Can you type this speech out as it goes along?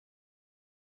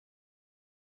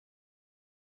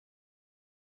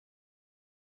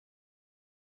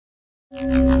Hello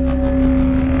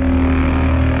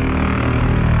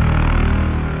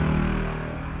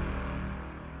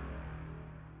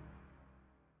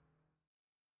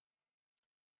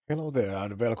there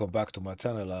and welcome back to my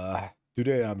channel.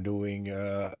 Today I'm doing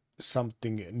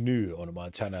something new on my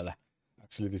channel.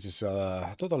 Actually, this is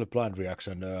a totally blind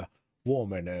reaction.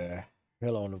 WARMEN,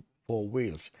 Hell on Four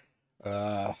Wheels.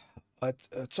 I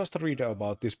just read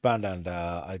about this band and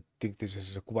I think this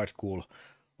is quite cool.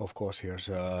 Of course, here's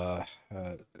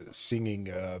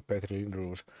singing Petri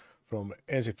from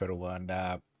Ensiferu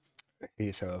and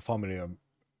he's familiar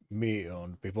me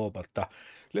on before, but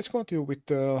let's continue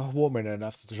with Woman, and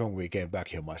after the song we came back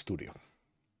here in my studio.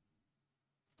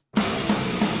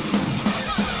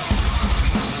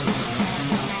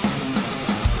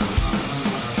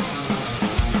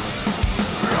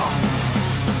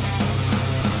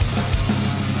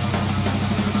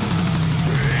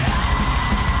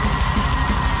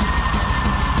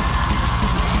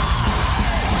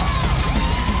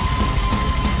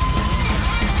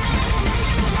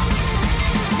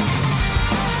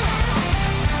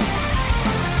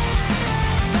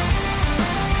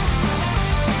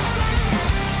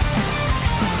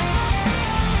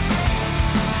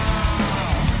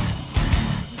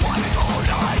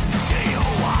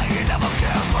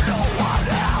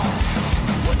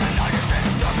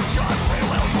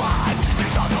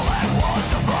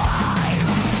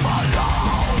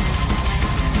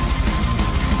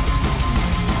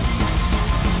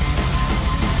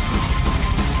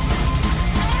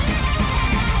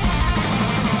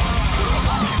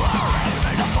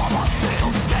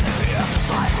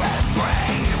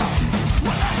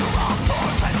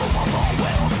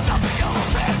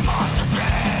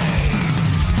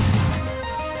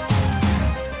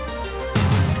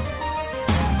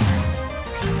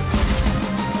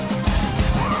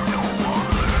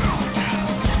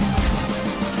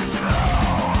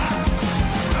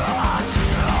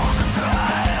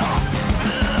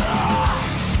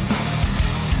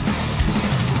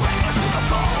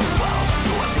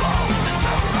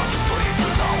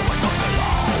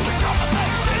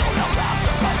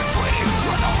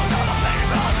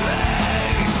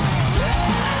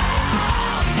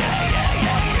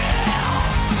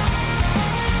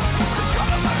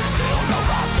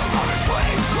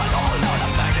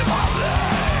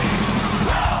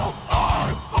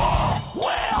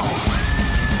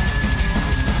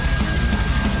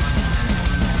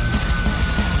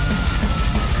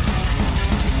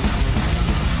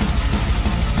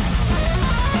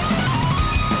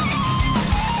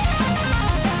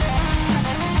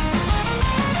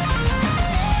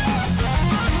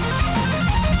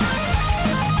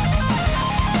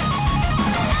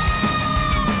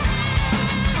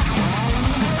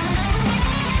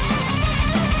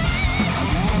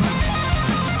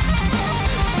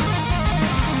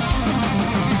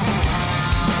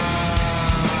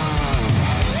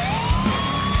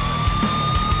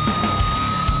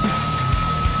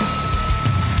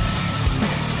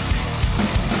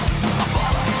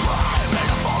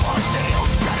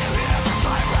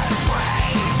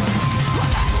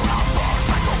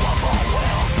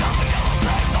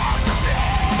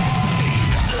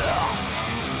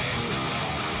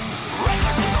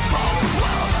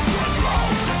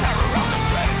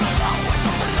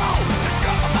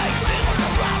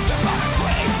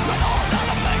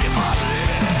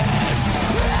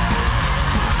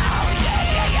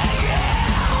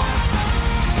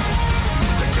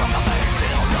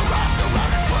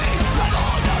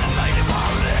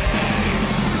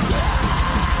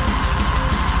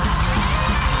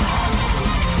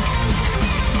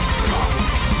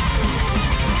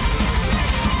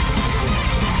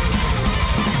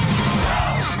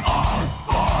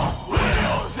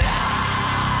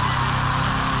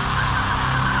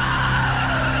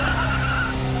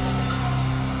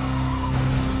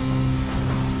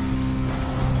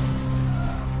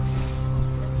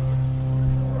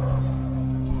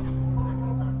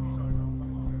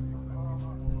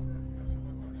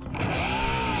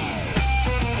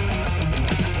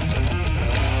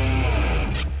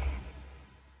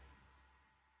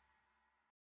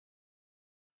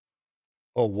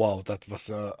 Oh wow, that was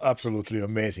absolutely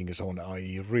amazing song.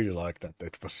 I really like that.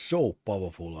 It was so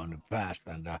powerful and fast,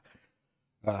 and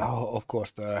of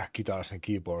course the guitars and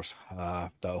keyboards.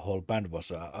 The whole band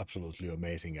was absolutely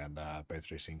amazing, and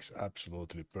Petri sings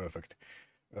absolutely perfect.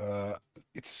 Uh,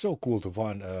 it's so cool to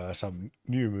find some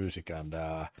new music, and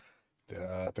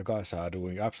the guys are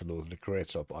doing absolutely great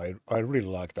job. I really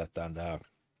like that, and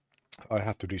I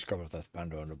have to discover that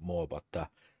band on more, but.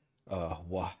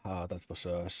 Wow, that was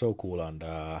so cool, and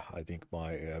I think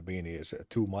my beanie is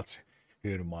too much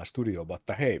here in my studio. But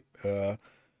hey,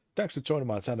 thanks to join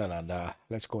my channel, and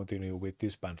let's continue with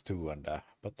this band too. And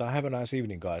but have a nice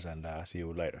evening, guys, and see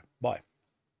you later. Bye.